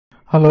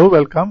Hello,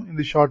 welcome. In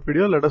this short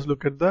video, let us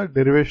look at the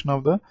derivation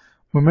of the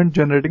moment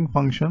generating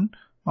function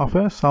of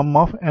a sum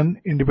of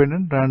n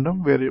independent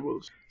random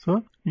variables.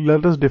 So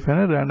let us define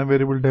a random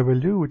variable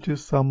w, which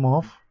is sum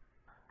of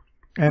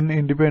n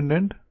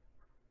independent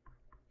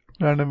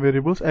random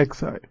variables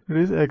xi. It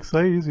is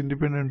xi is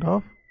independent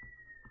of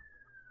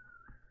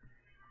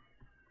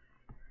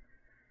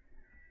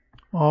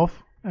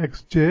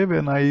xj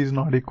when I is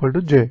not equal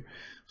to j.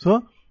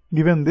 So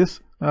given this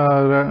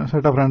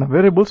set of random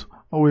variables,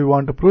 we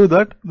want to prove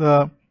that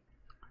the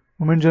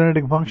moment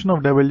generating function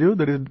of w,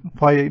 that is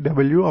phi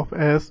w of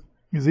s,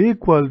 is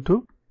equal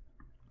to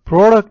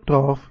product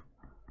of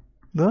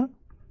the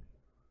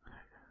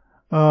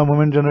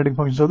moment generating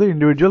functions of the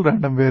individual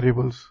random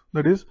variables,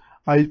 that is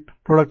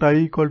product I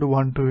equal to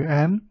 1 to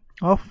n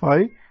of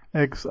phi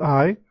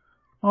xi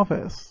of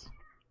s.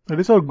 That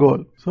is our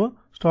goal. So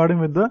starting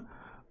with the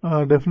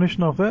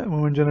definition of a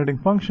moment generating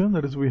function,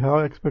 that is we have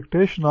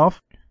expectation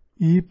of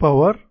e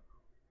power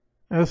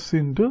s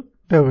into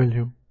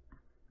w,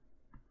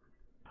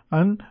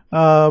 and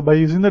by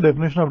using the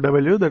definition of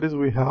w, that is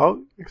we have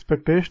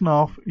expectation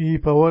of e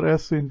power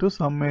s into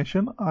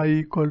summation I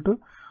equal to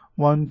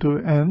 1 to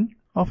n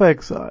of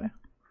xi.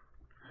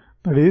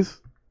 That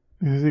is,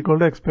 this is equal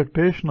to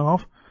expectation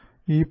of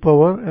e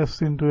power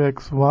s into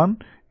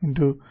x1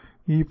 into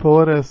e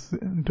power s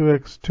into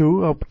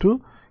x2 up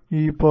to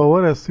e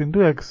power s into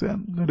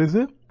xn. That is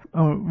it.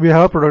 We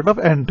have a product of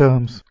n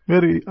terms,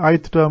 where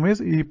ith term is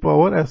e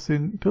power s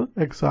into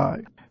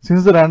xi.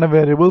 Since the random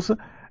variables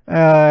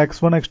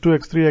x1, x2,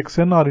 x3,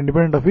 xn are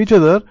independent of each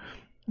other,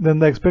 then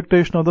the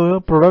expectation of the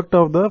product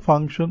of the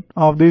function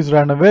of these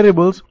random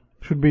variables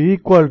should be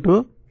equal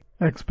to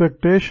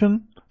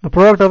the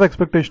product of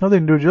expectation of the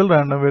individual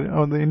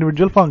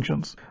individual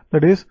functions.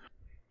 That is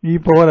e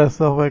power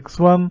s of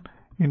x1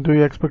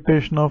 into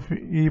expectation of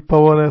e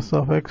power s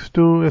of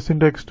x2, s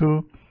into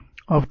x2,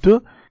 up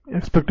to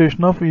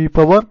expectation of e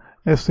power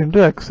s into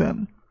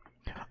xn.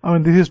 I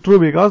mean, this is true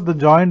because the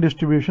joint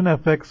distribution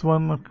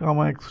fx1,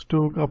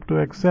 x2 up to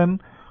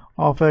xn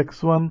of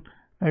x1,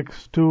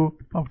 x2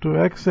 up to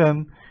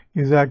xn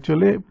is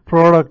actually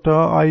product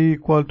of I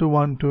equal to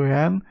 1 to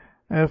n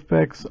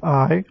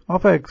fxi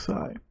of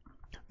xi.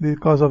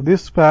 Because of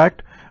this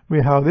fact,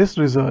 we have this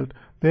result.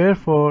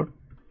 Therefore,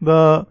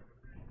 the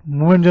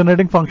moment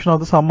generating function of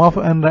the sum of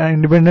n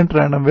independent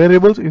random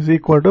variables is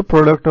equal to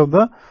product of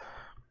the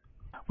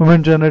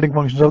moment generating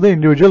functions of the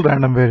individual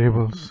random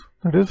variables,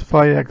 that is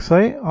phi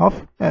xi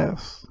of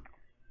s.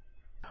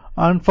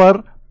 And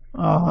for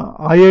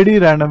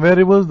IID random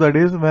variables, that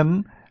is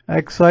when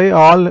xi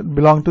all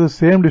belong to the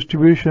same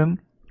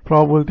distribution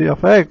probability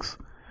of x,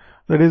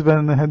 that is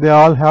when they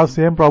all have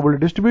same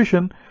probability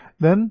distribution,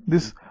 then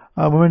this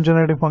moment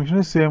generating function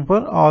is same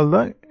for all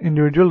the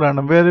individual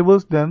random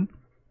variables. Then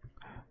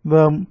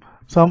the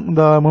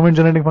moment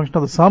generating function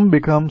of the sum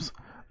becomes,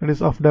 that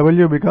is of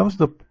w, becomes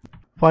the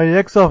phi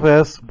x of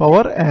s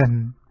power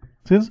n.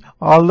 Since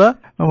all the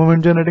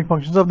moment generating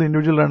functions of the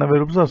individual random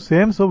variables are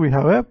same, so we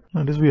have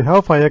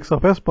phi x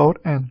of s power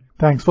n.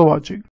 Thanks for watching.